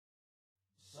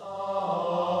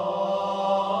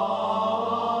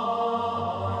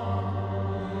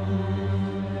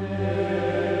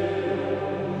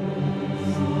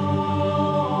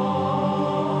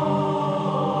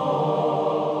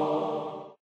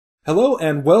Hello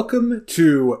and welcome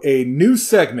to a new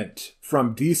segment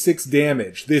from D6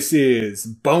 Damage. This is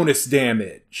Bonus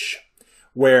Damage,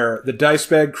 where the Dice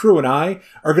Bag crew and I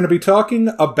are going to be talking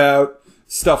about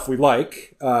stuff we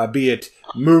like, be it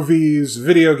movies,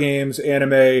 video games,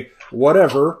 anime,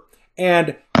 whatever,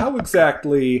 and how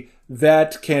exactly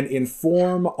that can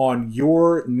inform on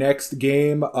your next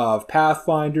game of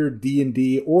Pathfinder,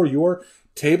 D&D, or your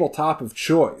tabletop of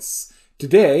choice.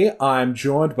 Today, I'm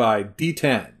joined by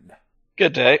D10.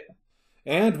 Good day.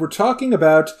 And we're talking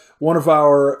about one of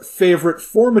our favorite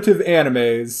formative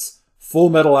animes,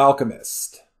 Fullmetal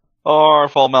Alchemist. Or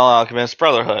Fullmetal Alchemist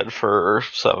Brotherhood for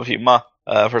some of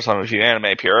you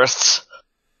anime purists.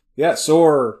 Yes,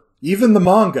 or even the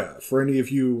manga for any of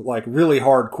you, really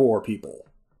hardcore people.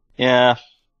 Yeah.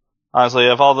 Honestly,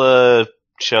 of all the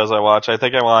shows I watch, I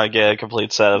think I want to get a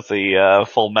complete set of the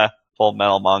Full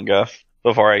Metal manga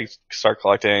before I start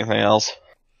collecting anything else.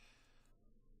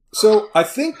 So, I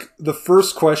think the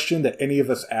first question that any of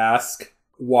us ask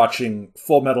watching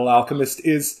Fullmetal Alchemist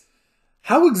is,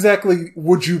 how exactly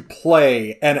would you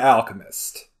play an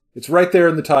alchemist? It's right there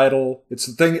in the title. It's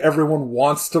the thing everyone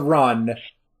wants to run.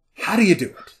 How do you do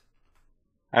it?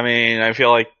 I mean, I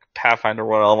feel like Pathfinder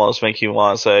would almost make you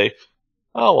want to say,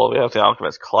 oh, well, we have the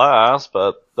alchemist class,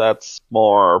 but that's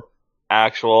more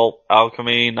actual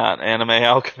alchemy, not anime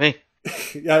alchemy.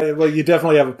 Yeah, well, you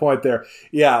definitely have a point there.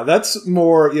 Yeah, that's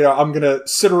more, I'm going to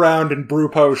sit around and brew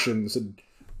potions and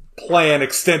plan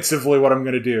extensively what I'm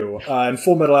going to do. In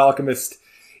Fullmetal Alchemist,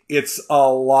 it's a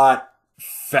lot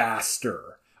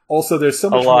faster. Also, there's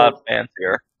so much more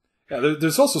fancier. Yeah,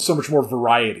 there's also so much more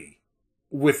variety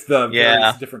with the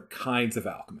various different kinds of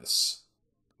alchemists.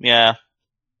 Yeah,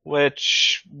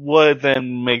 which would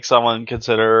then make someone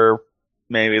consider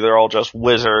maybe they're all just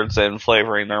wizards and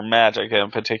flavoring their magic in a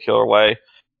particular way.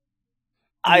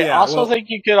 I think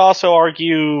you could also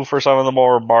argue for some of the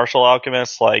more martial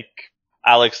alchemists like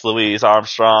Alex Louise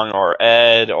Armstrong or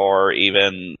Ed, or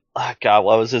even, what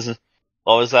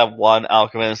was that one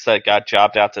alchemist that got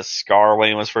jobbed out to Scar when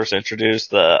he was first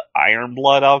introduced? The Iron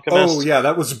Blood Alchemist? Oh yeah,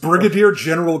 that was Brigadier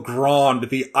General Grand,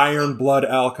 the Iron Blood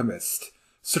Alchemist.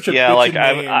 Such a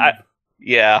name.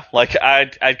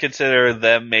 I'd consider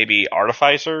them maybe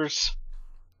artificers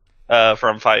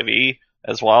from 5e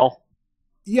as well.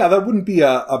 Yeah, that wouldn't be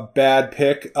a bad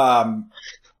pick.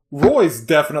 Roy's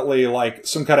definitely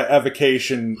some kind of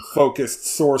evocation-focused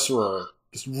sorcerer,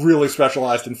 just really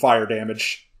specialized in fire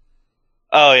damage.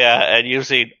 Oh yeah, and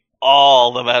using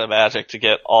all the meta magic to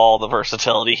get all the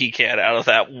versatility he can out of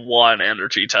that one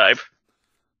energy type.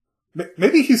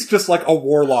 Maybe he's just a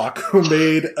warlock who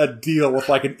made a deal with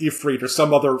an Ifrit or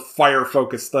some other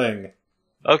fire-focused thing.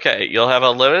 Okay, you'll have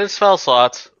a limited spell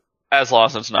slot as long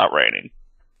as it's not raining.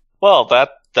 Well,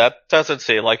 that doesn't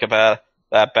seem like that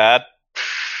bad.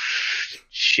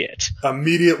 Shit.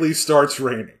 Immediately starts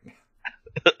raining.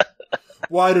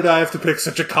 Why did I have to pick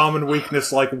such a common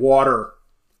weakness like water?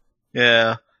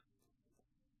 Yeah.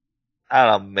 I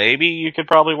don't know, maybe you could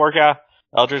probably work out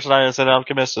Eldritch Knight as an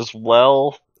alchemist as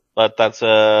well. But that's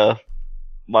a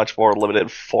much more limited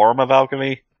form of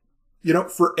alchemy.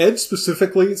 For Ed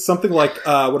specifically, something like,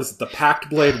 the Pact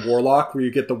Blade Warlock, where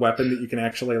you get the weapon that you can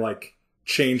actually,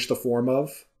 change the form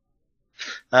of?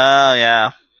 Oh,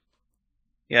 yeah.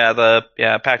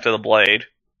 Yeah, Pact of the Blade.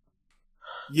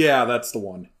 Yeah, that's the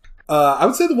one. I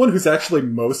would say the one who's actually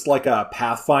most like a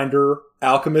Pathfinder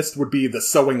alchemist would be the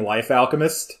Sowing Life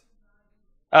Alchemist.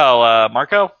 Oh,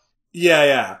 Marco?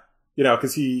 Yeah.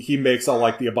 Because he makes all,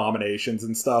 the abominations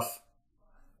and stuff.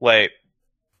 Wait.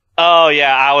 Oh,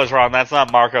 yeah, I was wrong. That's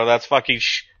not Marco. That's fucking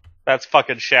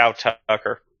Shao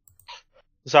Tucker.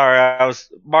 Sorry,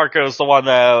 Marco's the one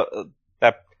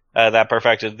that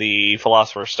perfected the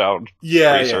Philosopher's Stone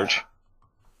research. Yeah.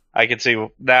 I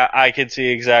can see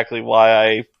exactly why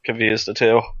I confused the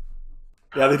two.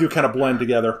 Yeah, they do kind of blend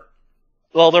together.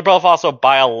 Well, they're both also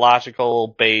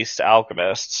biological-based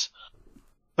alchemists.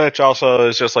 Which also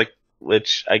is just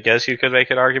which I guess you could make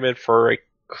an argument for a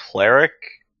cleric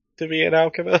to be an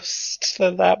alchemist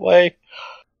in that way.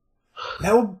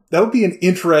 That would be an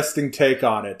interesting take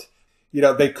on it.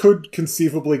 They could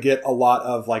conceivably get a lot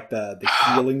of the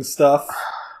healing stuff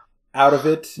out of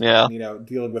it. Yeah.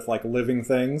 Dealing with living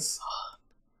things.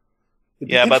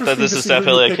 Yeah, but then this is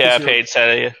definitely a campaign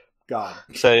setting. God.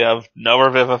 Say of no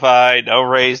revivify, no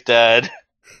raise dead.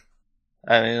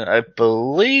 I mean, I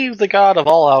believe the god of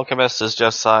all alchemists is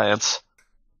just science.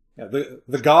 Yeah,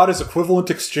 the god is equivalent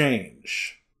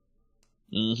exchange.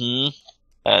 Mm-hmm.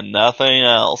 And nothing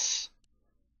else.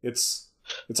 It's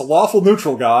a lawful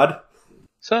neutral god.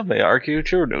 Some may argue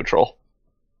true neutral.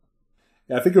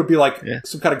 Yeah, I think it would be like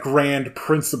some kind of grand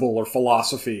principle or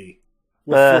philosophy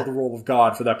would fill the role of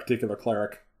God for that particular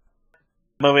cleric.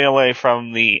 Moving away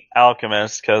from the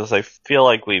alchemist, because I feel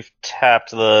like we've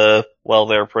tapped the well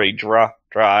there pretty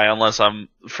dry, unless I'm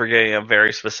forgetting a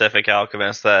very specific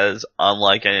alchemist that is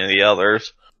unlike any of the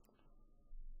others.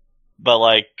 But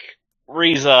like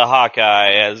Riza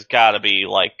Hawkeye has got to be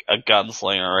like a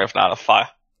gunslinger, if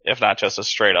not just a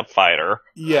straight up fighter.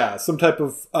 Yeah, some type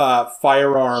of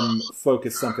firearm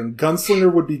focus something.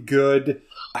 Gunslinger would be good.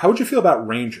 How would you feel about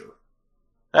Ranger?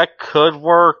 That could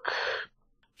work.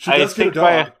 She does get a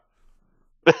dog.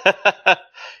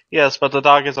 Yes, but the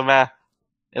dog is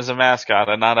a mascot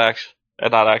and not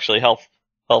actually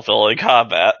helpful in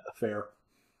combat. Fair.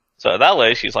 So that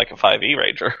way, she's like a 5e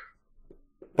ranger.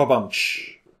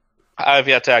 Ba-bunch. I've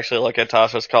yet to actually look at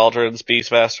Tasha's Cauldron's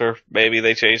Beastmaster. Maybe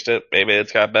they changed it. Maybe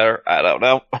it's got better. I don't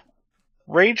know.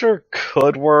 Ranger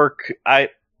could work. I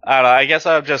don't know. I guess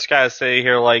I'm just gotta say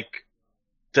here, like,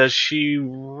 does she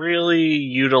really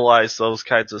utilize those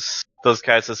kinds of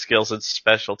skills and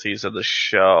specialties in the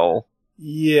show?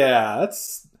 Yeah,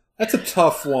 that's a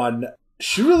tough one.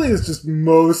 She really is just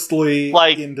mostly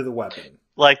into the weapon.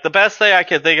 Like, the best thing I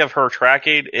can think of her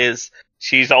tracking is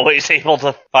she's always able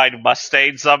to find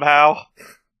Mustang somehow.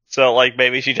 So, like,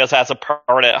 maybe she just has a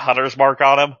permanent hunter's mark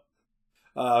on him.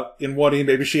 In one E,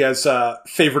 maybe she has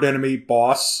favorite enemy,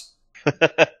 boss.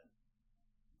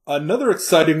 Another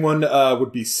exciting one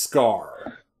would be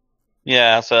Scar.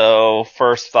 Yeah, so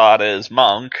first thought is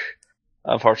Monk.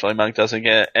 Unfortunately, Monk doesn't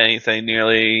get anything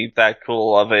nearly that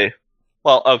cool of a...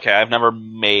 Well, okay, I've never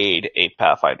made a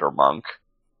Pathfinder Monk.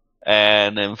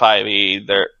 And in 5e,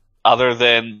 other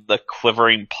than the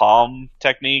quivering palm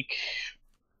technique,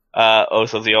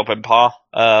 Oath of the Open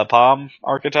Palm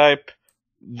archetype,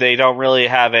 they don't really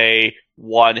have a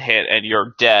one hit and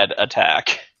you're dead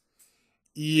attack.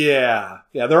 Yeah,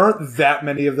 there aren't that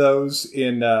many of those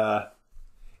in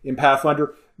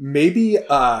Pathfinder. Maybe,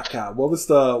 God, what was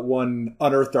the one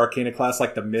Unearthed Arcana class,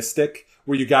 like the Mystic,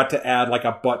 where you got to add like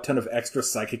a butt ton of extra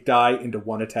psychic die into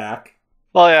one attack?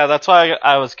 Well, yeah, that's why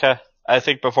I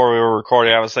think before we were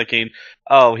recording, I was thinking,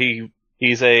 oh,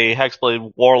 he's a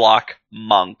Hexblade Warlock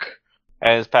monk,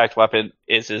 and his packed weapon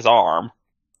is his arm.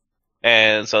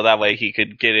 And so that way he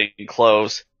could get in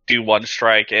close, do one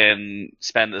strike, and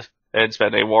spend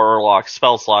a Warlock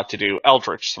spell slot to do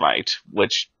Eldritch Smite,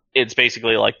 which it's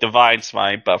basically like Divine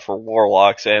Smite, but for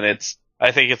Warlocks, and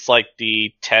I think it's like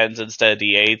the 10s instead of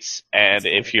the 8s, and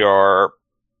if you're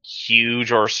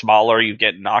huge or smaller, you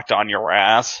get knocked on your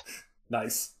ass.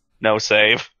 Nice. No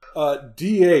save.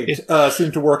 D8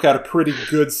 seemed to work out a pretty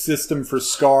good system for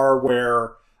Scar,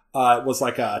 where it was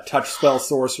like a touch spell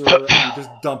sorcerer, and you just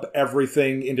dump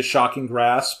everything into Shocking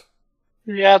Grasp.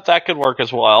 Yeah, that could work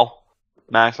as well.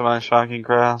 Maximize Shocking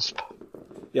Grasp.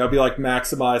 Yeah, it'd be like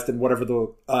maximized and whatever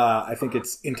the, I think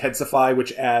it's Intensify,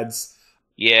 which adds...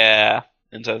 Yeah,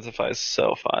 Intensify is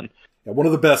so fun. Yeah, one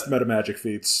of the best meta magic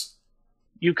feats.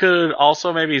 You could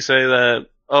also maybe say that,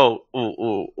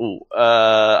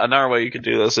 another way you could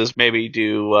do this is maybe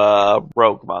do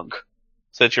Rogue Monk.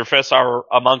 Since your fists are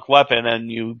a monk weapon and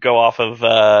you go off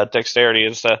of dexterity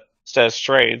instead of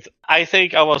strength, I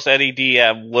think almost any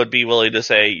DM would be willing to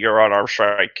say your unarmed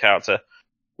strike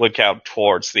would count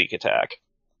towards sneak attack.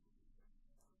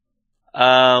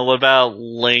 What about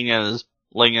Ling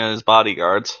and his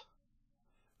bodyguards?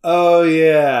 Oh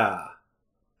yeah.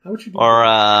 How would you do or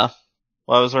that?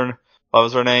 What was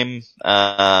her name?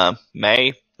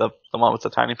 May, the one with the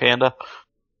tiny panda.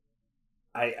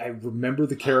 I remember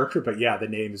the character, but yeah, the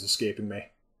name is escaping me.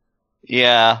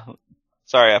 Yeah,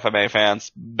 sorry, FMA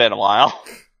fans, been a while.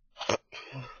 I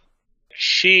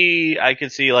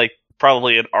could see like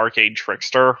probably an arcade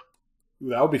trickster. Ooh,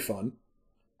 that would be fun.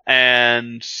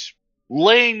 And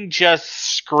Ling just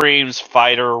screams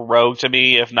fighter rogue to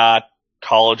me, if not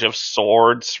College of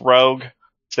Swords rogue,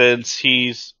 since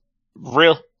he's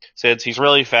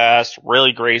really fast,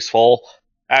 really graceful.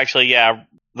 Actually, yeah,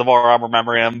 the more I'm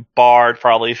remembering him, Bard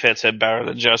probably fits him better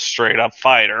than just straight up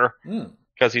fighter,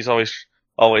 because he's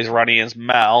always running his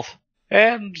mouth,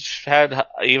 and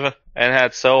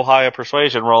had so high a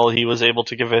persuasion roll he was able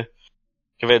to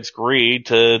convince Greed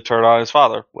to turn on his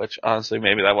father, which honestly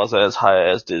maybe that wasn't as high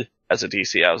as a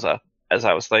DC as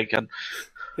I was thinking.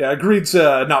 Yeah, Greed's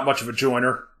not much of a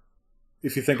joiner,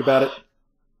 if you think about it.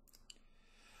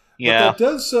 Yeah. But that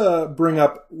does bring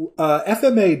up...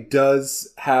 FMA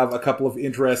does have a couple of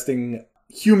interesting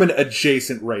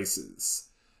human-adjacent races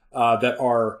that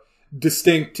are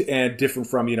distinct and different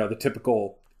from, the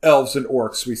typical elves and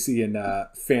orcs we see in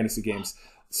fantasy games.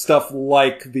 Stuff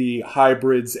like the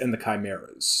hybrids and the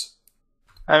chimeras.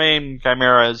 I mean,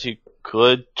 chimeras,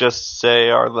 could just say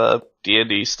are the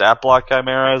D&D stat block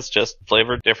chimeras, just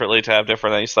flavored differently to have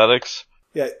different aesthetics.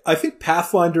 Yeah, I think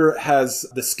Pathfinder has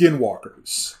the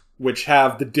skinwalkers, which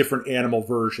have the different animal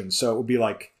versions, so it would be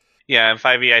like... Yeah, and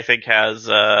 5e I think has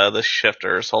the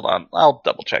shifters. Hold on, I'll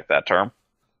double check that term.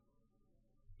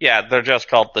 Yeah, they're just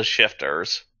called the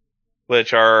shifters,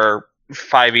 which are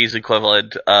 5e's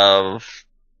equivalent of,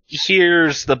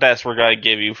 here's the best we're going to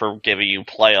give you for giving you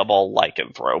playable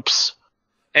lycanthropes.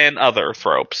 And other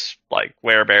thropes, like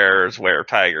werebears,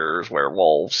 were-tigers,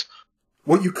 werewolves.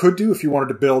 What you could do if you wanted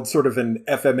to build sort of an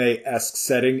FMA-esque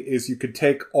setting is you could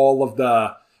take all of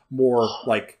the more,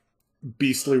 like,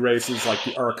 beastly races like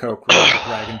the Aarakocra, the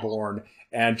Dragonborn,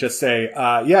 and just say,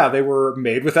 yeah, they were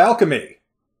made with alchemy.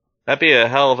 That'd be a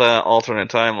hell of an alternate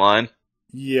timeline.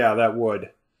 Yeah, that would.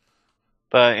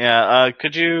 But yeah,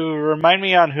 could you remind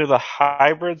me on who the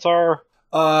hybrids are?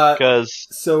 Because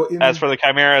as for the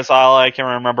chimeras, all I can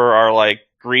remember are like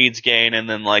Greed's Gain and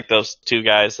then like those two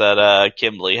guys that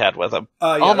Kimbley had with him.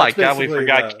 Yeah, oh my god, we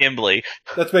forgot Kimbley.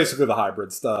 That's basically the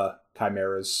hybrids, the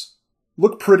chimeras.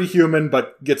 Look pretty human,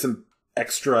 but get some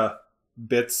extra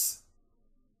bits.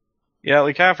 Yeah,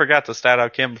 we kind of forgot to stat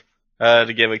out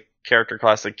to give a character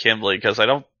class to Kimbley, because I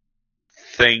don't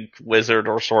think Wizard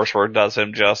or Sorcerer does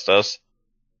him justice.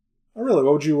 Oh really?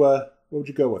 What would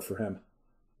you go with for him?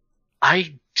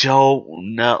 I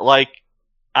don't know. Like,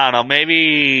 I don't know.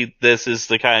 Maybe this is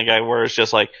the kind of guy where it's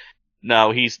just like,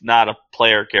 no, he's not a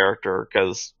player character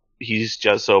because he's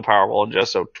just so powerful and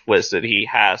just so twisted. He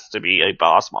has to be a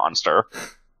boss monster.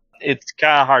 It's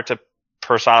kind of hard to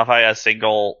personify a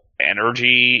single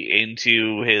energy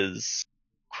into his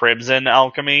Crimson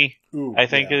Alchemy. Ooh, I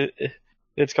think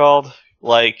it's called.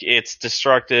 Like, it's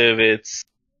destructive. It's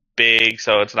big,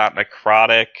 so it's not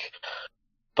necrotic.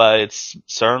 But it's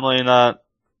certainly not,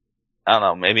 I don't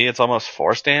know, maybe it's almost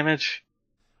force damage?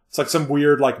 It's like some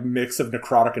weird like mix of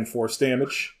necrotic and force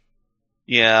damage.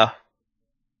 Yeah.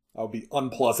 That would be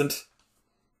unpleasant.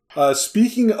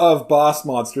 Speaking of boss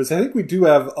monsters, I think we do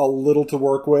have a little to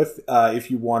work with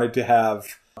if you wanted to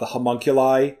have the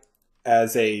homunculi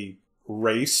as a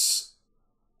race.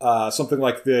 Something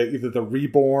like either the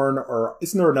Reborn, or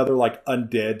isn't there another like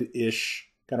undead-ish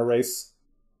kind of race?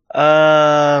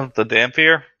 The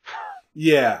Dampier?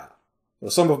 Yeah.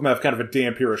 Well, some of them have kind of a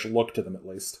Dampier-ish look to them, at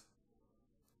least.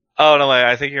 Oh, no, wait,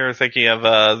 I think you're thinking of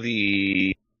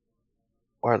the...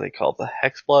 What are they called? The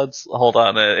Hexbloods? Hold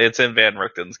on, it's in Van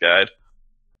Richten's guide.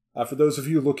 For those of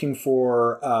you looking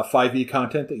for 5e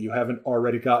content that you haven't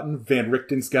already gotten, Van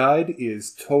Richten's guide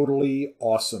is totally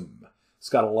awesome. It's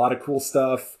got a lot of cool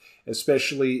stuff,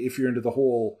 especially if you're into the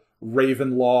whole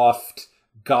Ravenloft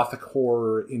Gothic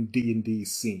horror in D&D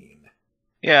scene.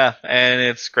 Yeah, and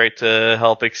it's great to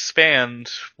help expand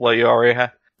what you already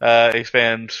have.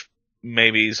 Expand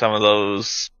maybe some of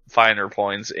those finer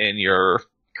points in your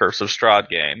Curse of Strahd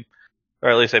game. Or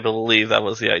at least I believe that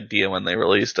was the idea when they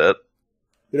released it.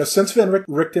 You know, since Van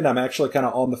Richten, I'm actually kind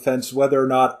of on the fence whether or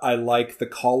not I like the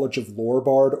College of Lore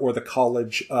Bard or the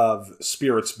College of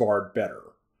Spirits Bard better.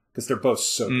 Because they're both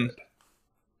so good.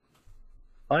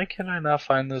 Why can I not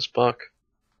find this book?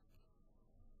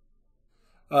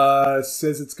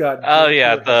 Says it's got... Oh,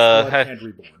 yeah, the... and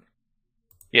Reborn.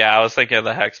 Yeah, I was thinking of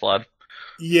the Hexblood.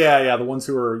 Yeah, the ones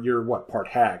who are, you're what, part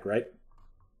hag, right?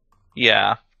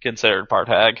 Yeah, considered part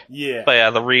hag. Yeah. But yeah,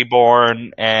 the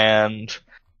Reborn, and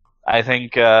I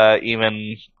think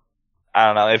even, I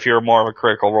don't know, if you're more of a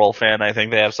Critical Role fan, I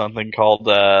think they have something called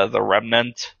the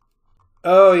Remnant.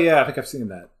 Oh yeah, I think I've seen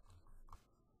that.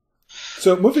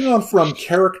 So moving on from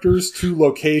characters to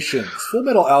locations,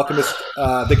 Fullmetal Alchemist,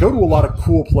 they go to a lot of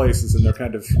cool places, and they're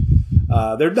kind of,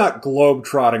 they're not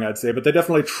globe-trotting, I'd say, but they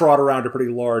definitely trot around a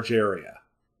pretty large area.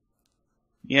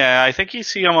 Yeah, I think you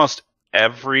see almost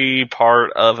every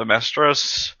part of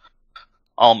Amestris.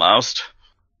 Almost.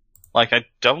 Like, I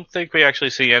don't think we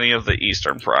actually see any of the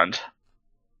Eastern Front.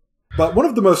 But one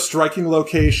of the most striking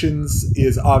locations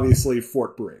is obviously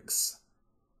Fort Briggs.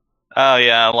 Oh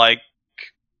yeah, like,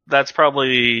 that's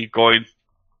probably going,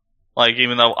 like,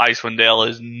 even though Icewind Dale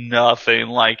is nothing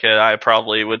like it, I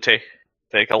probably would take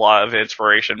a lot of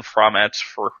inspiration from it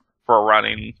for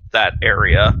running that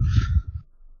area.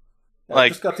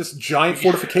 Like, just got this giant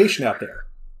fortification out there.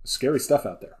 Scary stuff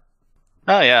out there.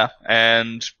 Oh yeah,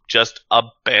 and just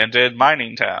abandoned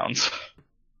mining towns.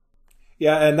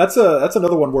 Yeah, and that's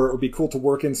another one where it would be cool to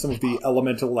work in some of the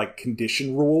elemental like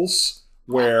condition rules,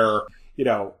 where, you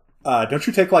know, don't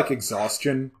you take like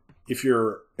exhaustion if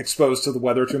you're exposed to the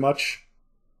weather too much?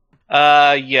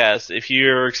 Yes. If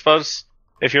you're exposed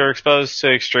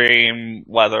to extreme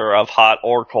weather of hot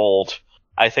or cold,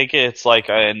 I think it's like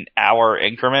an hour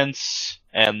increments,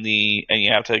 and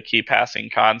you have to keep passing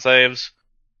con saves.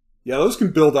 Yeah, those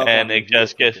can build up, and it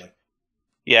just gets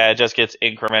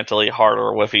incrementally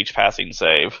harder with each passing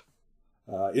save.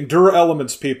 Endure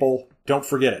elements, people. Don't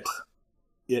forget it.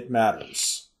 It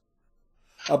matters.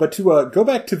 But to go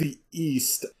back to the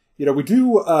East, we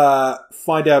do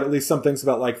find out at least some things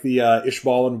about like the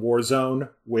Ishbalan war zone,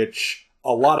 which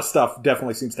a lot of stuff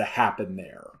definitely seems to happen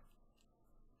there.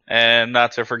 And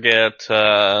not to forget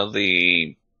I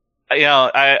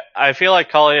feel like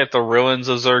calling it the ruins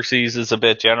of Xerxes is a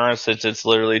bit generous, since it's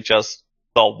literally just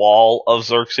the wall of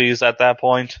Xerxes at that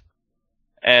point.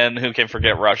 And who can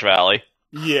forget Rush Valley?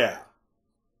 Yeah.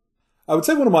 I would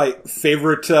say one of my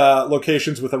favorite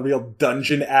locations with a real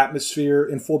dungeon atmosphere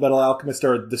in Fullmetal Alchemist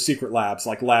are the secret labs,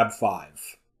 like Lab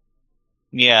 5.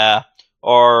 Yeah,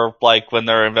 or like when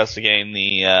they're investigating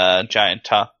the giant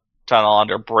tunnel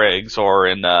under Briggs, or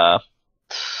in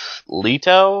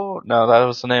Leto? No, that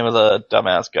was the name of the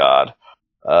dumbass god.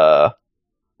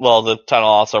 Well, the tunnel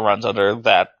also runs under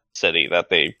that city that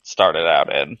they started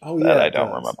out in. Oh, yeah, that I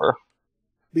don't remember.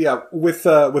 But yeah, with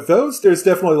those, there's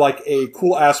definitely like a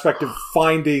cool aspect of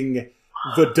finding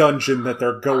the dungeon that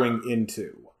they're going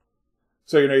into.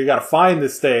 So, you got to find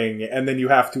this thing, and then you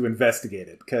have to investigate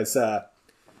it. Because,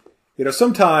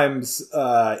 sometimes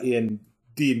in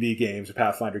D&D games or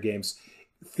Pathfinder games,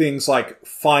 things like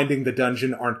finding the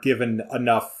dungeon aren't given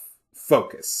enough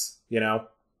focus,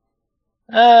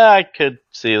 I could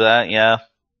see that, yeah.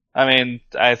 I mean,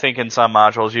 I think in some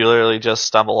modules you literally just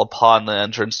stumble upon the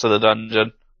entrance to the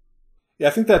dungeon. Yeah,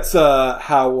 I think that's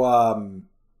how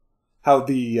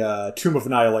the Tomb of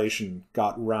Annihilation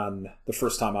got run the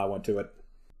first time I went to it.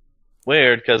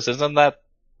 Weird, because isn't that...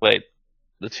 Wait,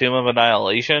 the Tomb of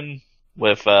Annihilation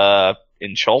with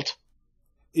in Schult?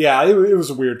 Yeah, it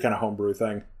was a weird kind of homebrew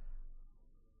thing.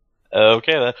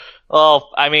 Okay, then.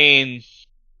 Well, I mean,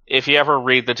 if you ever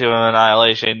read the Tomb of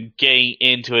Annihilation, getting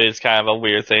into it is kind of a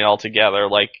weird thing altogether.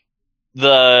 Like,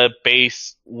 the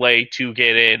base way to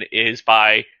get in is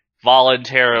by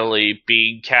voluntarily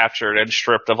being captured and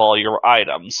stripped of all your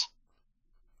items.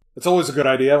 It's always a good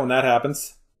idea when that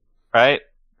happens. Right?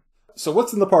 So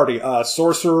what's in the party?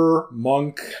 Sorcerer,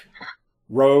 monk,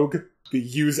 rogue, the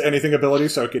use anything ability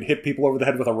so it could hit people over the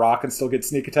head with a rock and still get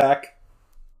sneak attack.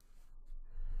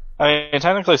 I mean,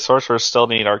 technically sorcerers still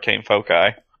need arcane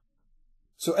foci.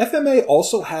 So FMA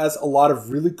also has a lot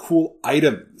of really cool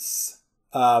items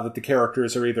that the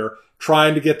characters are either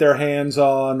trying to get their hands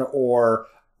on or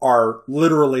are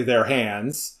literally their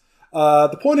hands.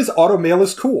 The point is, automail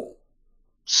is cool.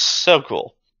 So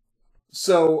cool.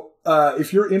 So,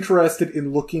 if you're interested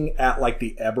in looking at, like,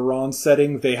 the Eberron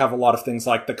setting, they have a lot of things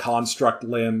like the construct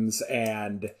limbs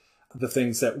and the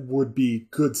things that would be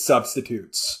good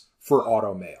substitutes for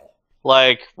automail.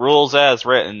 Like, rules as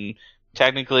written,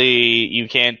 technically you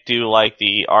can't do, like,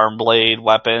 the arm blade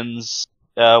weapons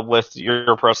with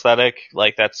your prosthetic.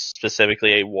 Like, that's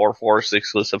specifically a Warforged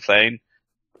exclusive thing.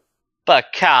 But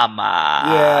come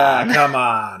on. Yeah, come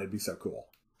on. It'd be so cool.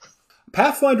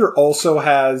 Pathfinder also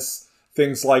has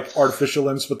things like artificial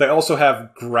limbs, but they also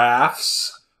have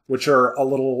graphs, which are a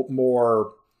little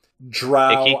more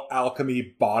drow alchemy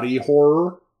body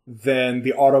horror than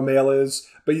the automail is.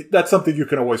 But that's something you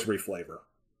can always reflavor.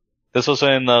 This was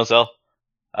in those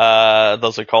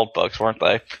occult books, weren't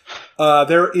they?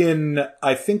 They're in,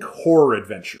 I think, Horror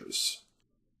Adventures.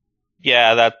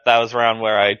 Yeah, that was around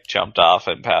where I jumped off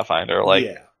in Pathfinder. Like,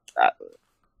 yeah.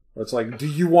 It's like, do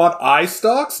you want eye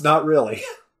stalks? Not really.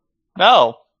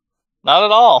 No, not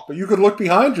at all. But you could look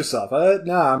behind yourself.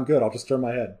 Nah, I'm good. I'll just turn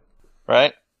my head.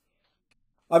 Right?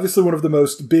 Obviously, one of the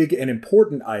most big and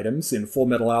important items in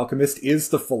Fullmetal Alchemist is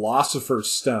the Philosopher's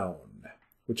Stone,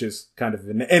 which is kind of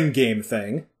an endgame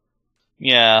thing.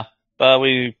 Yeah, but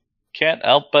we can't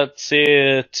help but see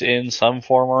it in some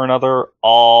form or another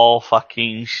all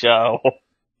fucking show.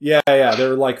 Yeah,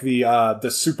 they're like the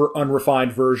super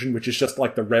unrefined version, which is just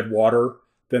like the red water.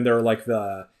 Then there are like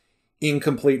the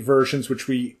incomplete versions, which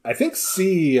we, I think,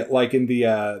 see like in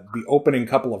the opening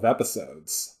couple of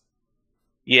episodes.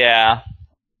 Yeah.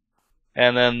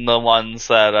 And then the ones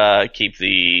that keep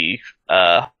the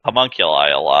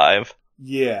homunculi alive.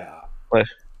 Yeah.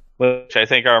 Which I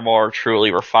think are more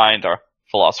truly refined are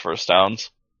Philosopher's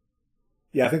Stones.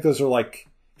 Yeah, I think those are like,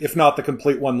 if not the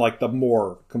complete one, like the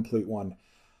more complete one.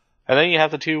 And then you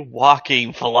have the two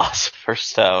walking Philosopher's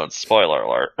Stones. Spoiler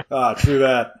alert. True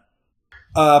that.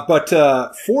 But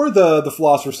for the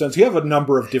Philosopher's Stones, you have a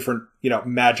number of different,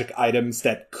 magic items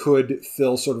that could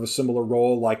fill sort of a similar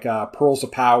role, like Pearls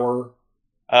of Power.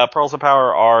 Pearls of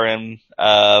Power are in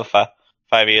 5e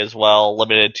as well,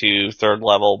 limited to 3rd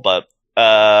level, but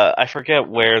I forget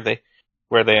where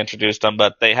where they introduced them,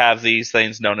 but they have these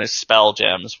things known as spell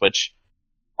gems, which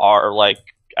are like,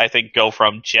 I think, go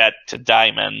from jet to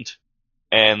diamond,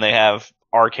 and they have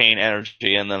arcane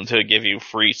energy in them to give you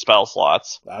free spell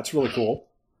slots. That's really cool.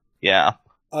 Yeah.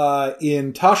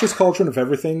 In Tasha's Cauldron of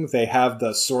Everything, they have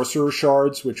the Sorcerer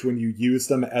Shards, which when you use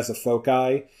them as a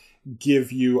foci,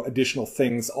 give you additional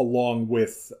things along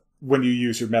with when you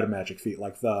use your meta magic feat.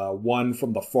 Like the one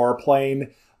from the far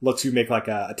plane lets you make like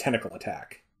a tentacle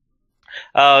attack.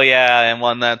 Oh yeah, and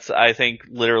one that's, I think,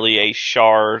 literally a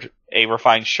shard, a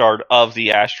refined shard of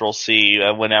the Astral Sea.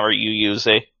 Whenever you use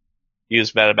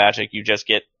meta magic, you just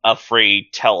get a free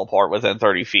teleport within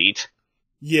 30 feet.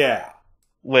 Yeah.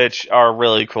 Which are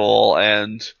really cool,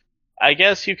 and I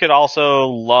guess you could also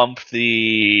lump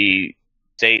the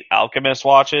State Alchemist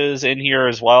watches in here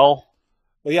as well.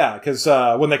 Well, yeah, because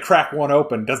when they crack one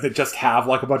open, doesn't it just have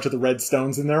like a bunch of the red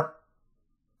stones in there?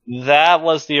 That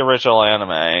was the original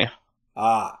anime.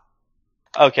 Ah.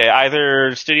 Okay,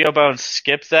 either Studio Bones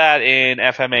skipped that in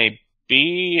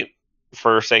FMAB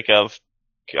for sake of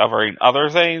covering other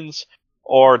things,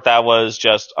 or that was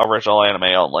just original anime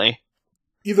only.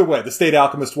 Either way, the State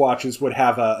Alchemist watches would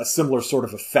have a similar sort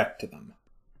of effect to them.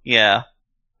 Yeah.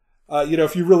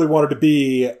 If you really wanted to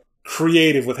be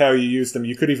creative with how you use them,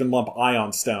 you could even lump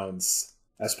Ion Stones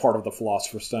as part of the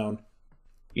Philosopher's Stone.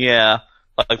 Yeah,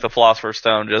 like the Philosopher's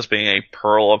Stone just being a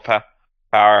Pearl of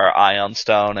Power Ion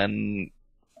Stone, and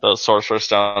those Sorcerer's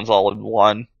Stones all in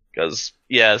one. Because,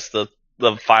 yes, the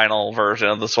final version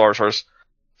of the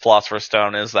Philosopher's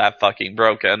Stone is that fucking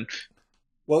broken.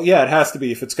 Well, yeah, it has to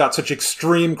be if it's got such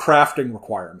extreme crafting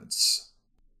requirements.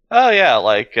 Oh yeah,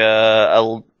 like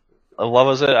what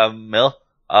was it?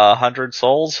 100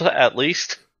 souls at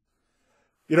least.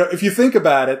 If you think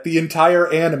about it, the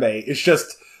entire anime is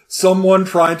just someone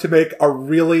trying to make a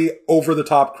really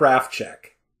over-the-top craft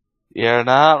check. You're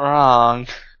not wrong.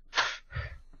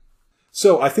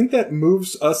 So I think that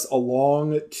moves us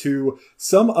along to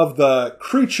some of the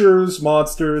creatures,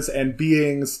 monsters, and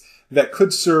beings that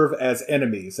could serve as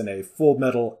enemies in a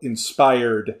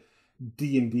Fullmetal-inspired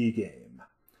D&D game.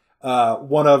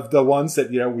 One of the ones that,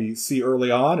 we see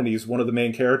early on, and he's one of the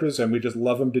main characters, and we just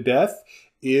love him to death,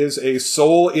 is a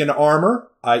soul in armor,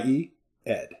 i.e.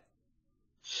 Ed.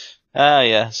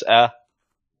 Yes.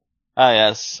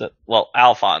 Yes. Well,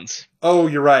 Alphonse. Oh,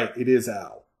 you're right. It is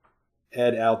Al.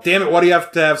 Ed, Al. Damn it, why do you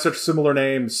have to have such similar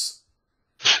names?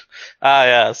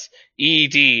 Yes.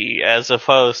 ED as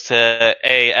opposed to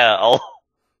AL.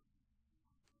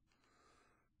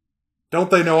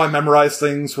 Don't they know I memorize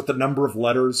things with the number of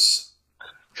letters?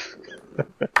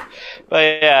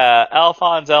 But yeah,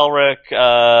 Alphonse Elric,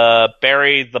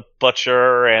 Barry the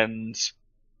Butcher, and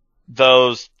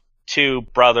those two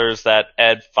brothers that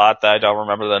Ed fought that I don't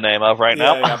remember the name of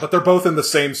now. Yeah, but they're both in the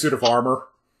same suit of armor.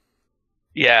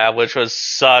 Yeah, which was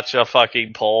such a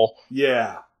fucking pull.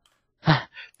 Yeah.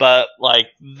 But,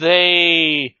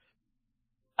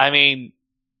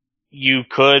 you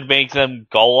could make them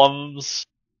golems,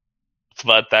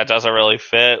 but that doesn't really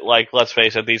fit. Let's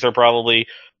face it, these are probably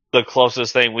the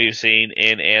closest thing we've seen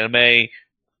in anime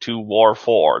to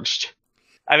Warforged.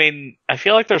 I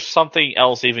feel like there's something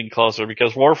else even closer,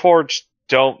 because Warforged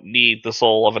don't need the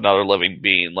soul of another living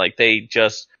being. They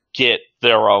just get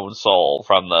their own soul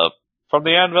from the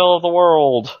anvil of the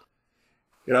world.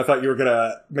 I thought you were going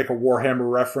to make a Warhammer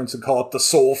reference and call it the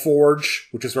Soul Forge,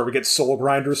 which is where we get soul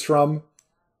grinders from.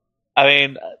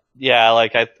 Yeah,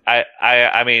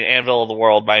 Anvil of the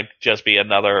World might just be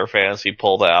another fantasy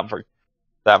pull that I'm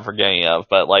forgetting of,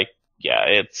 but yeah,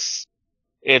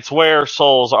 it's where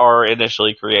souls are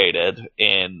initially created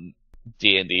in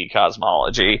D&D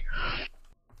cosmology.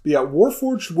 Yeah,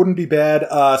 Warforged wouldn't be bad.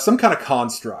 Some kind of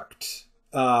construct.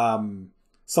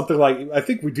 Something like, I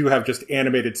think we do have just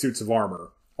animated suits of armor,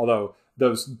 although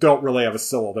those don't really have a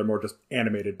soul. They're more just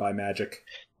animated by magic.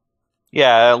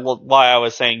 Yeah, why I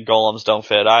was saying golems don't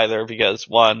fit either, because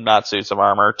one, not suits of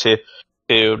armor, two,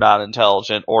 not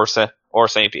intelligent or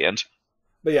sapient.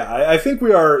 But yeah, I think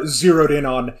we are zeroed in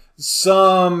on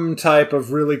some type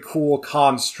of really cool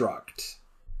construct.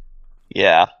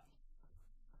 Yeah.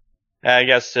 I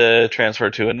guess to transfer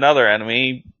to another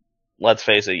enemy, let's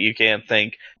face it, you can't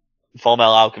think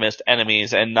Fullmetal Alchemist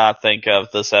enemies and not think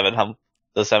of the seven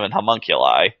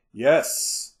homunculi.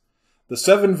 Yes. The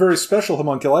 7 very special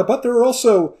homunculi, but there are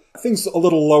also things a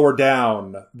little lower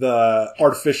down the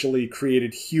artificially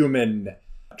created human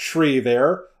tree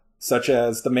there, such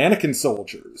as the mannequin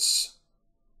soldiers.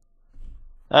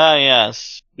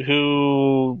 Yes.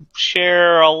 Who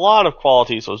share a lot of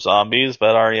qualities with zombies,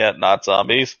 but are yet not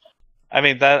zombies.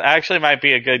 That actually might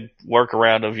be a good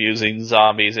workaround of using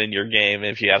zombies in your game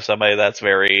if you have somebody that's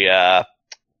very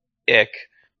ick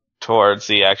towards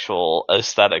the actual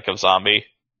aesthetic of zombie.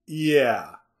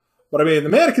 Yeah. But I mean, the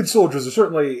mannequin soldiers are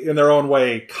certainly, in their own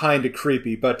way, kind of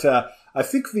creepy. But I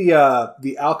think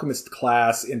the alchemist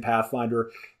class in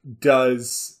Pathfinder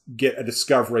does get a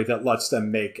discovery that lets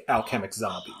them make alchemic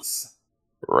zombies.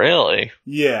 Really?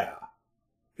 Yeah.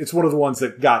 It's one of the ones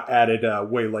that got added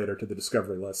way later to the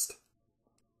discovery list.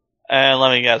 And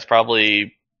let me guess,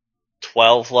 probably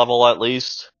 12 level at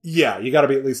least? Yeah, you gotta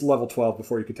be at least level 12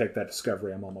 before you can take that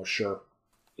discovery, I'm almost sure.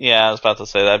 Yeah, I was about to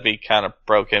say, that'd be kind of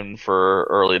broken for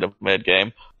early to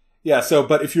mid-game. Yeah,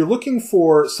 but if you're looking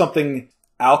for something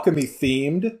alchemy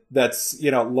themed that's,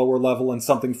 lower level and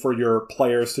something for your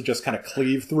players to just kind of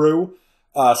cleave through,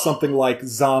 something like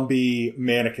zombie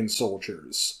mannequin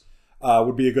soldiers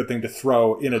would be a good thing to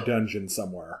throw in a dungeon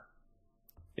somewhere.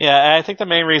 Yeah, and I think the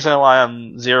main reason why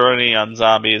I'm zeroing on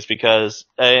zombie is because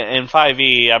in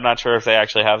 5e, I'm not sure if they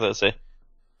actually have this,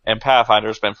 and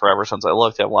Pathfinder's been forever since I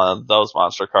looked at one of those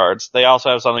monster cards. They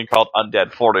also have something called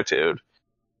Undead Fortitude,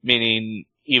 meaning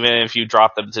even if you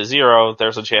drop them to 0,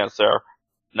 there's a chance they're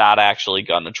not actually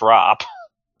going to drop,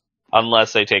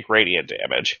 unless they take radiant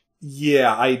damage.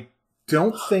 Yeah, I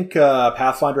don't think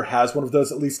Pathfinder has one of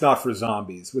those, at least not for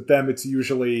zombies. With them, it's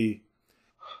usually...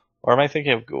 Or am I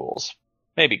thinking of ghouls?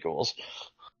 Maybe ghouls.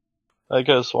 I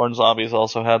guess Sworn Zombies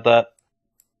also had that.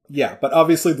 Yeah, but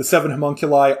obviously the 7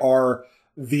 homunculi are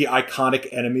the iconic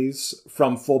enemies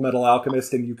from Fullmetal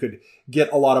Alchemist, and you could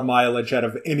get a lot of mileage out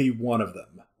of any one of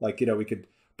them. Like, we could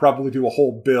probably do a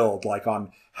whole build, like,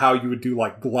 on how you would do,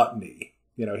 like, Gluttony.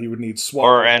 He would need Swallow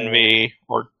or Envy,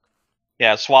 or...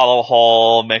 Yeah, Swallow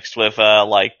Hole mixed with,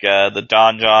 the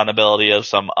Donjon ability of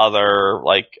some other,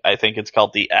 I think it's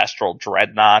called the Astral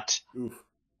Dreadnought. Oof.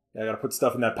 Yeah, I gotta put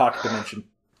stuff in that pocket dimension.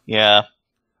 Yeah.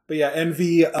 But yeah,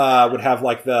 Envy would have,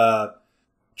 the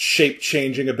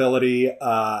shape-changing ability.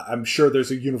 I'm sure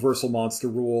there's a universal monster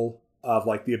rule of,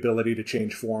 the ability to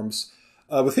change forms.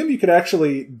 With him, you could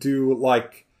actually do,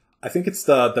 I think it's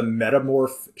the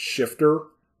Metamorph Shifter,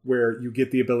 where you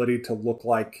get the ability to look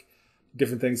like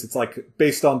different things. It's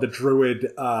based on the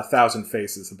Druid Thousand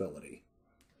Faces ability.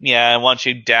 Yeah, and once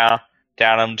you down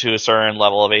him to a certain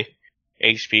level of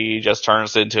HP, he just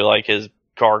turns into his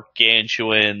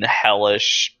gargantuan,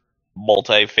 hellish,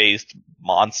 multi-faced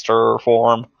monster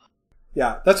form.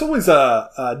 Yeah, that's always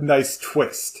a nice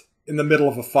twist in the middle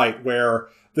of a fight where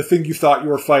the thing you thought you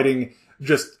were fighting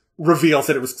just reveals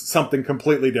that it was something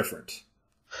completely different.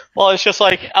 Well, it's just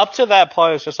up to that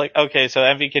point, it's just okay, so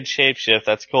Envy can shapeshift,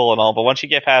 that's cool and all, but once you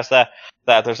get past that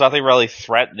there's nothing really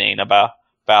threatening about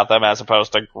them as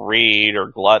opposed to greed or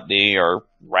gluttony or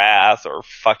wrath or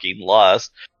fucking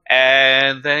lust.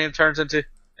 And then it turns into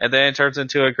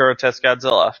a grotesque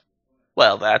Godzilla.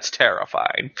 Well, that's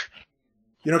terrifying.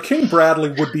 King Bradley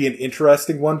would be an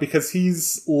interesting one because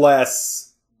he's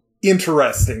less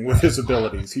interesting with his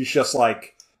abilities. He's just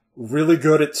really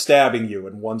good at stabbing you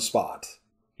in one spot.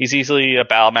 He's easily a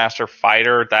Battlemaster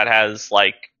fighter that has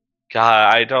God,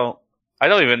 I don't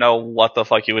even know what the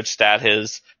fuck you would stat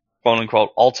his quote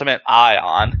unquote ultimate eye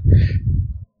on.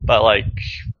 But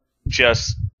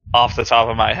just off the top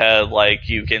of my head,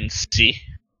 you can see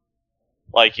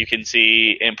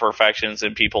imperfections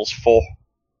in people's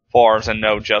forms and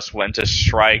know just when to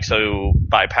strike. So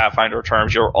by Pathfinder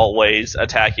terms, you're always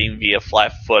attacking via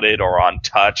flat-footed or on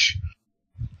touch.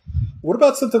 What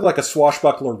about something like a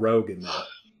swashbuckler rogue in there?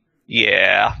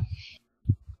 Yeah.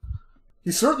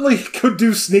 He certainly could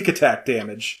do sneak attack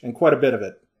damage, and quite a bit of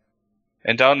it.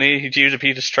 And don't need you to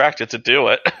be distracted to do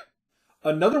it.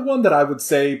 Another one that I would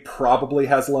say probably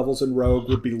has levels in Rogue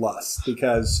would be Lust,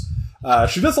 because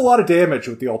she does a lot of damage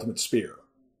with the Ultimate Spear.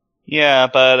 Yeah,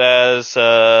 but as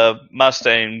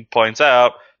Mustang points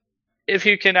out, if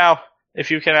you can out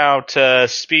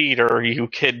speed her, you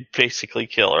can basically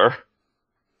kill her.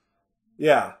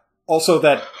 Yeah. Also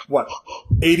that,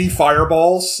 80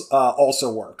 fireballs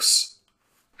also works.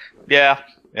 Yeah.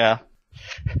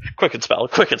 Quicken spell.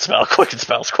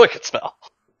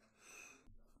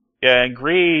 Yeah, and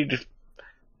greed,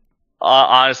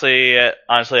 honestly, at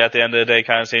the end of the day,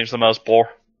 kind of seems the most boring.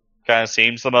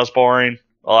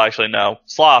 Well, actually, no.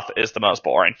 Sloth is the most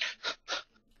boring.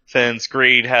 Since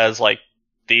greed has,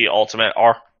 the ultimate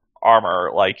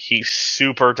armor. He's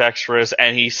super dexterous,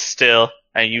 and you still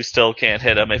can't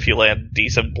hit him if you land a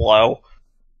decent blow.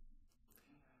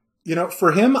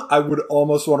 For him, I would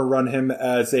almost want to run him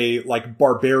as a,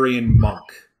 barbarian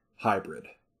monk hybrid.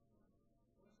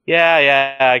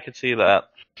 Yeah, I could see that.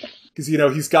 Because,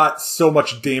 he's got so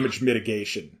much damage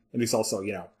mitigation, and he's also,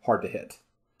 hard to hit.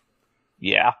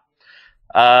 Yeah.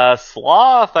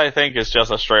 Sloth, I think, is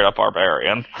just a straight-up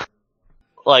barbarian.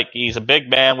 like he's a big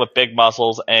man with big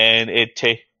muscles, and it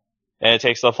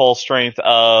takes the full strength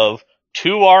of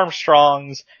 2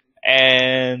 Armstrongs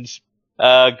and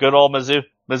good old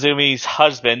Mizumi's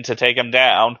husband to take him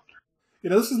down.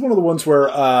 This is one of the ones where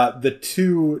the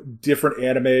 2 different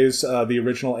animes, the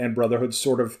original and Brotherhood,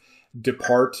 sort of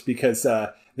depart because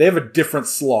they have a different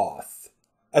sloth.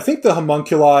 I think the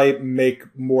homunculi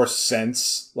make more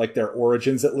sense, like their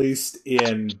origins at least,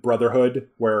 in Brotherhood,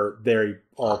 where they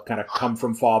all kind of come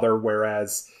from father,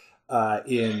 whereas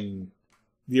in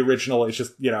the original it's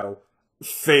just,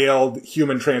 failed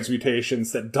human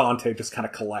transmutations that Dante just kind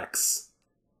of collects.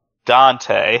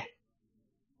 Dante?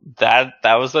 That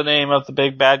was the name of the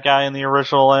big bad guy in the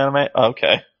original anime?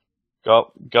 Okay.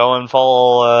 Go and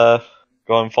follow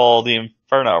the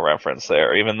Inferno reference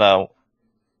there, even though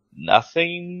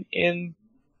nothing in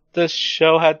this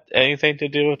show had anything to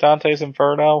do with Dante's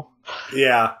Inferno.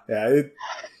 Yeah.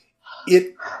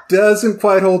 It doesn't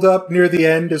quite hold up near the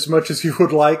end as much as you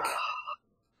would like.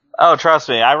 Oh, trust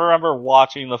me. I remember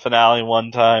watching the finale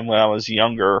one time when I was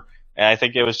younger, and I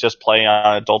think it was just playing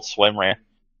on Adult Swim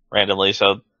randomly,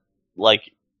 so,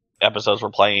 episodes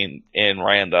were playing in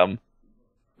random.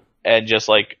 And just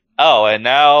and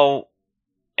now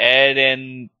Ed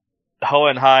and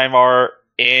Hohenheim are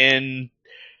in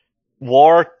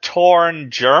war-torn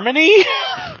Germany?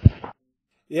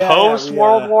 Yeah,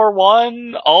 Post-World War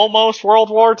I? Almost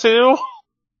World War II?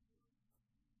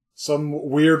 Some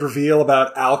weird reveal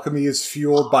about alchemy is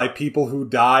fueled by people who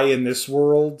die in this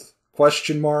world? ?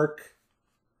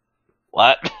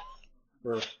 What?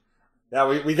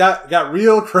 Yeah, we got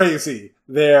real crazy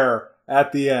there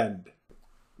at the end.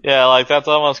 Yeah, that's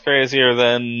almost crazier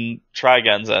than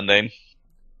Trigun's ending.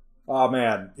 Oh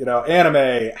man,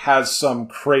 anime has some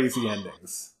crazy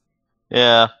endings.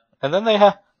 Yeah, and then they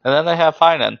have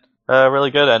fine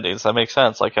really good endings that make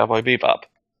sense, like Cowboy Bebop.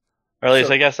 Or at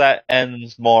least I guess that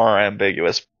ends more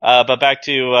ambiguous. But back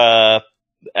to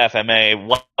FMA.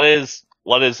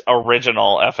 What is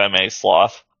original FMA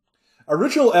Sloth?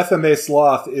 Original FMA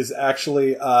Sloth is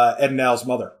actually Ed and Al's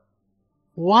mother.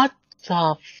 What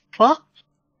the fuck?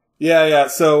 Yeah.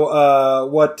 So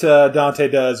what Dante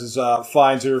does is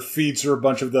finds her, feeds her a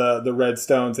bunch of the red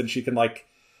stones, and she can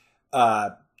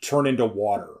turn into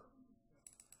water.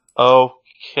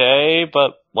 Okay,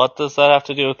 but what does that have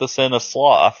to do with the sin of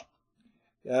sloth?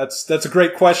 That's a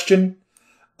great question.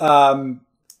 They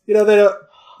don't.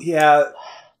 Yeah,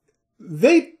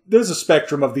 there's a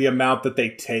spectrum of the amount that they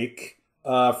take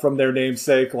from their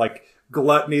namesake. Like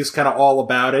gluttony's kind of all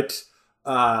about it.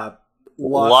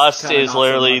 Lust is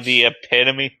literally the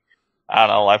epitome. I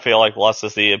don't know. I feel like lust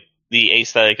is the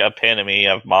aesthetic epitome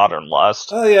of modern lust.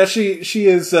 Oh yeah, she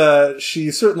is. She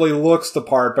certainly looks the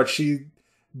part, but she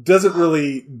doesn't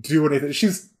really do anything.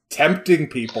 She's tempting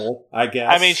people, I guess.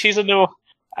 I mean,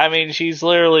 she's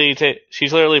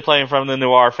literally playing from the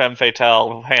Noir Femme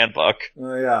Fatale handbook.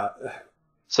 Yeah.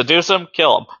 Seduce them,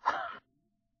 kill them.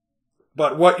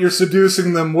 But what you're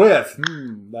seducing them with?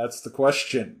 That's the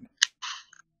question.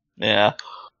 Yeah.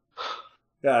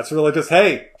 Yeah, it's really just,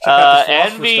 hey, check out the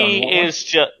Envy is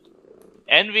just...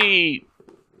 Envy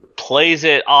plays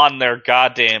it on their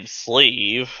goddamn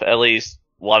sleeve, at least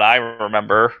what I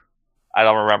remember. I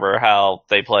don't remember how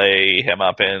they play him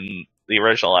up in the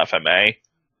original FMA.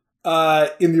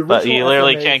 In the original but you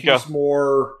literally FMA, can't he's go...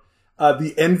 more...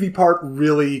 the envy part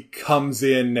really comes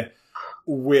in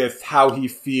with how he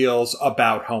feels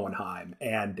about Hohenheim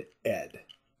and Ed.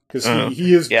 Because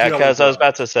he is... Yeah, because I was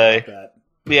about to say...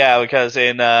 Yeah, because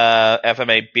in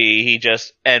FMAB, he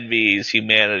just envies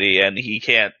humanity, and he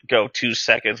can't go 2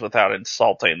 seconds without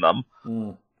insulting them. I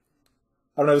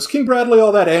don't know, is King Bradley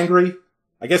all that angry?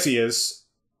 I guess he is.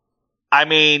 I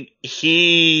mean,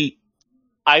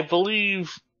 I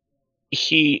believe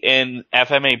he, in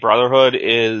FMA Brotherhood,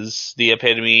 is the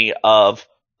epitome of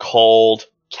cold,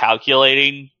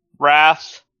 calculating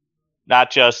wrath. Not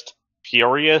just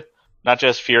furious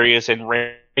and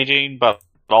raging, but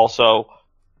also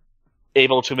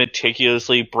able to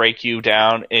meticulously break you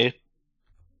down and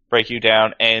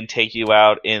take you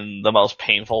out in the most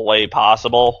painful way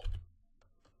possible.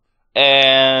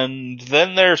 And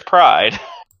then there's pride.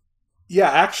 Yeah,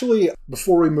 actually,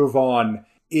 before we move on,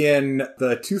 in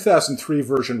the 2003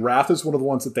 version, Wrath is one of the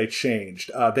ones that they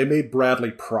changed. They made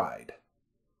Bradley Pride.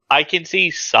 I can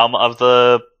see some of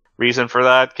the reason for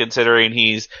that, considering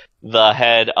he's the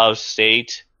head of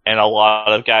state, and a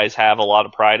lot of guys have a lot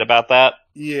of pride about that.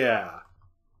 Yeah.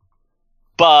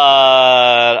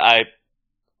 But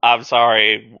I'm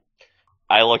sorry.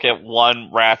 I look at one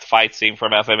Wrath fight scene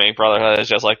from FMA Brotherhood, and it's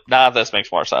just like, nah, this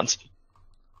makes more sense.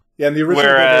 Yeah, and the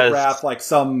original made Wrath like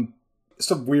some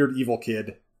weird evil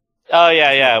kid. Oh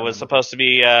yeah. It was supposed to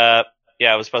be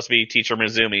Teacher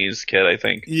Mizumi's kid, I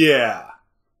think. Yeah.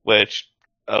 Which,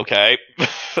 okay.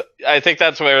 I think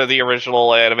that's where the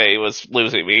original anime was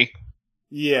losing me.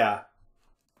 Yeah.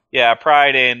 Yeah,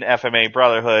 Pride in FMA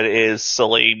Brotherhood is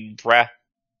Celine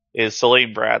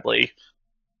Bradley.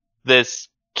 This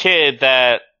kid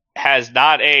that has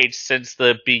not aged since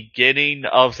the beginning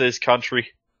of this country's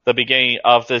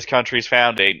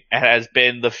founding, and has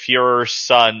been the Führer's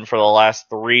son for the last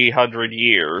 300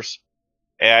 years.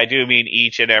 And I do mean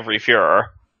each and every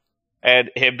Führer.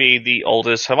 And him being the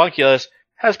oldest homunculus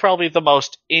has probably the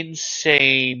most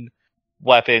insane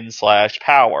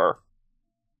weapon/power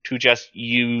to just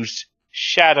use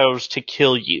shadows to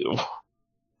kill you.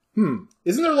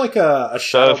 Isn't there like a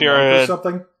shadow monk or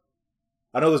something?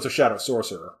 I know there's a shadow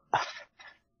sorcerer.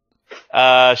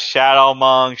 Shadow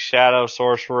monk, shadow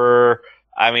sorcerer.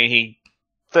 I mean,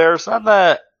 there's none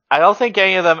that. I don't think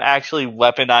any of them actually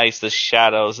weaponize the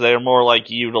shadows. They're more like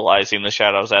utilizing the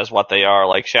shadows as what they are.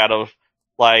 Like shadow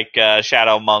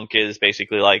monk is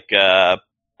basically like the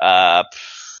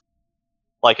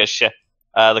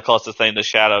closest thing to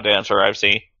shadow dancer I've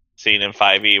seen in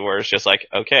 5e, where it's just like,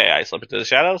 okay, I slip into the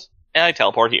shadows and I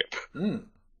teleport here.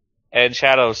 And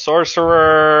shadow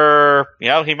sorcerer,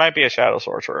 he might be a shadow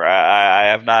sorcerer. I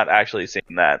have not actually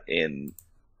seen that in.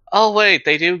 Oh wait,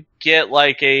 they do get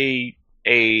like a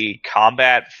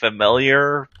combat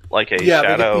familiar, like a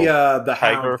shadow. They get the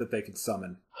tiger hound that they can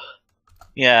summon.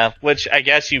 Yeah, which I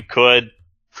guess you could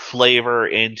flavor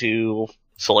into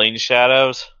Celine's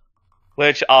shadows,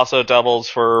 which also doubles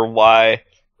for why.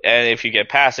 And if you get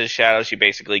past his shadows, you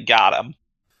basically got him.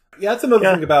 Yeah, that's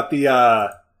another thing about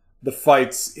the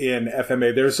fights in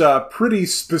FMA. There's a pretty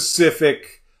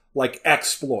specific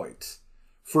exploit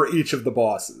for each of the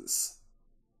bosses.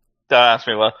 Don't ask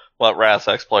me what Wrath's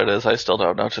exploit is. I still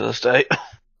don't know to this day.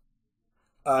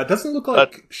 It doesn't look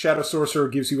like Shadow Sorcerer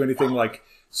gives you anything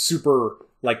super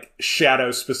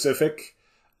shadow specific.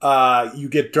 You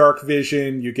get Dark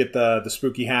Vision. You get the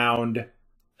Spooky Hound.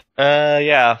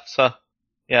 Yeah. So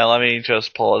yeah, let me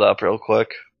just pull it up real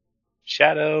quick.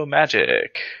 Shadow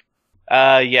magic.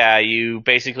 Yeah, you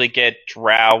basically get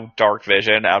Drow Dark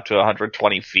Vision out to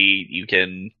 120 feet. You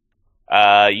can,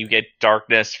 you get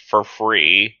darkness for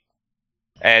free.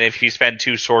 And if you spend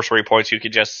 2 sorcery points, you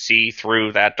can just see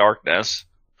through that darkness.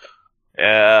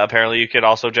 Apparently you could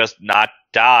also just not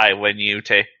die when you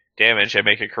take damage and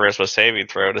make a charisma saving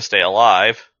throw to stay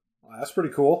alive. Well, that's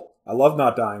pretty cool. I love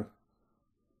not dying.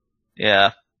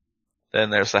 Yeah.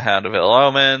 Then there's the Hound of Ill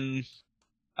Omen.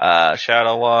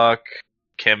 Shadow Walk.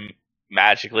 Can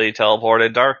magically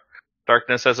teleported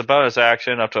darkness as a bonus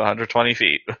action up to 120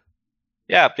 feet.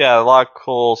 Yeah, a lot of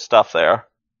cool stuff there.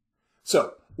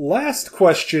 So, last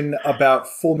question about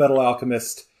Fullmetal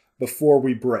Alchemist before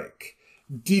we break.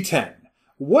 D10.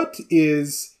 What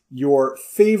is your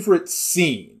favorite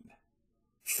scene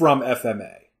from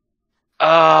FMA?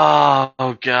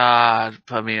 Oh God,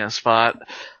 put me in a spot.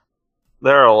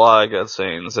 There are a lot of good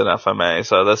scenes in FMA,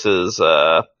 so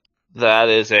that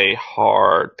is a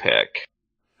hard pick.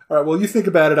 All right, well, you think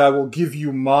about it. I will give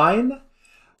you mine.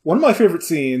 One of my favorite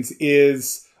scenes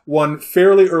is one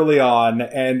fairly early on,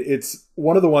 and it's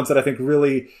one of the ones that I think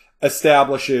really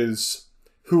establishes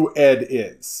who Ed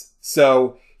is.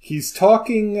 So he's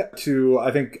talking to,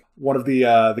 I think, one of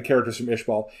the characters from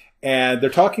Ishbal, and they're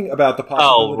talking about the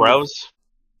possibility. Oh, Rose?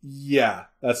 Yeah,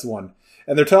 that's the one.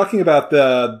 And they're talking about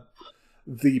the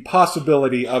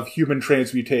possibility of human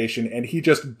transmutation, and he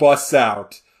just busts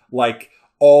out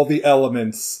all the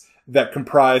elements that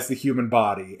comprise the human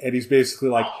body, and he's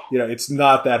basically it's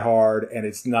not that hard and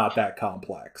it's not that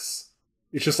complex.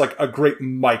 It's just a great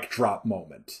mic drop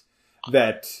moment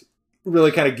that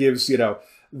really kind of gives that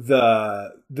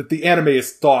the anime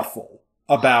is thoughtful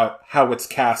about how its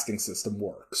casting system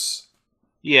works.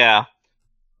 Yeah.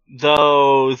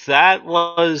 Though that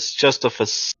was just a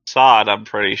facade, I'm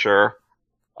pretty sure.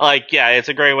 It's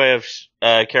a great way of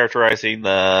characterizing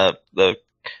the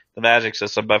magic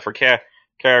system, but for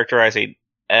characterizing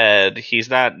Ed, he's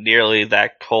not nearly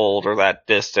that cold or that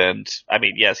distant. I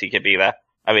mean, yes, he can be that.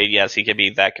 I mean, yes, he can be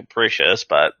that capricious,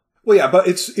 but... Well, yeah, but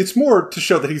it's more to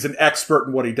show that he's an expert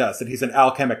in what he does, that he's an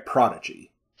alchemic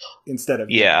prodigy, instead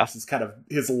of... Yeah. It's kind of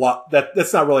his...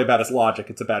 That's not really about his logic,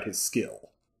 it's about his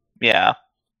skill. Yeah.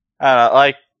 I don't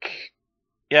know,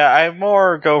 yeah, I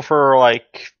more go for,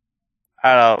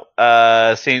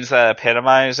 scenes that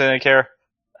epitomize in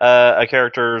a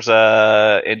character's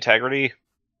integrity.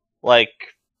 I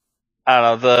don't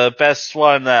know, the best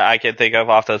one that I can think of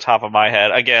off the top of my head,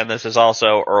 again, this is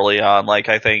also early on,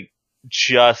 I think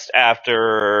just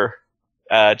after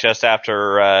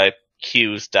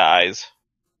Hughes dies.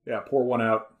 Yeah, pour one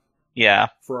out. Yeah.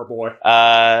 For our boy.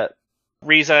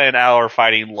 Riza and Al are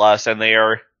fighting Lust, and they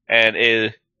are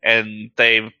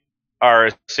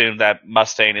assumed that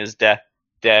Mustang is dead,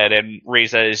 and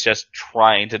Riza is just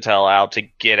trying to tell Al to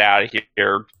get out of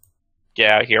here,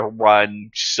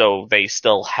 run, so they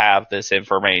still have this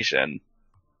information.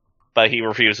 But he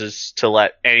refuses to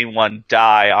let anyone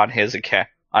die on his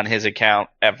account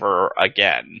ever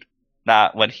again.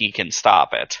 Not when he can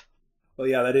stop it. Well,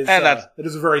 yeah, that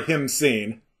is a very him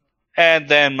scene. And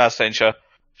then Mustang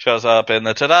shows up in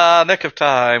the nick of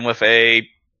time with a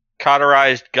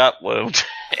cauterized gut wound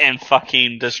and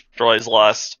fucking destroys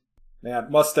Lust.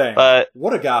 Man, Mustang.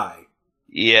 What a guy.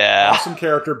 Yeah. Awesome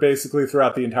character basically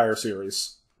throughout the entire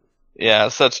series. Yeah,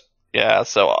 so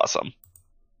awesome.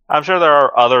 I'm sure there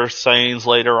are other scenes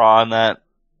later on that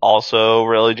also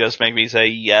really just make me say,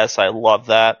 yes, I love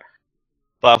that.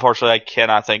 But unfortunately, I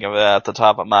cannot think of it at the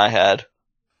top of my head.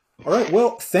 All right,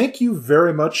 well, thank you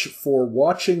very much for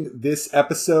watching this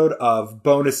episode of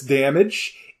Bonus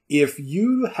Damage. If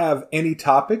you have any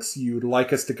topics you'd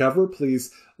like us to cover,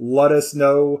 please let us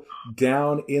know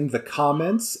down in the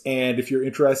comments. And if you're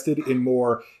interested in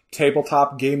more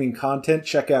tabletop gaming content,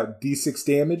 check out D6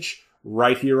 Damage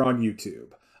right here on YouTube.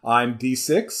 I'm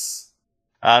D6.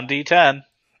 I'm D10.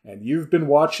 And you've been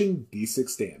watching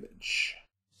D6 Damage.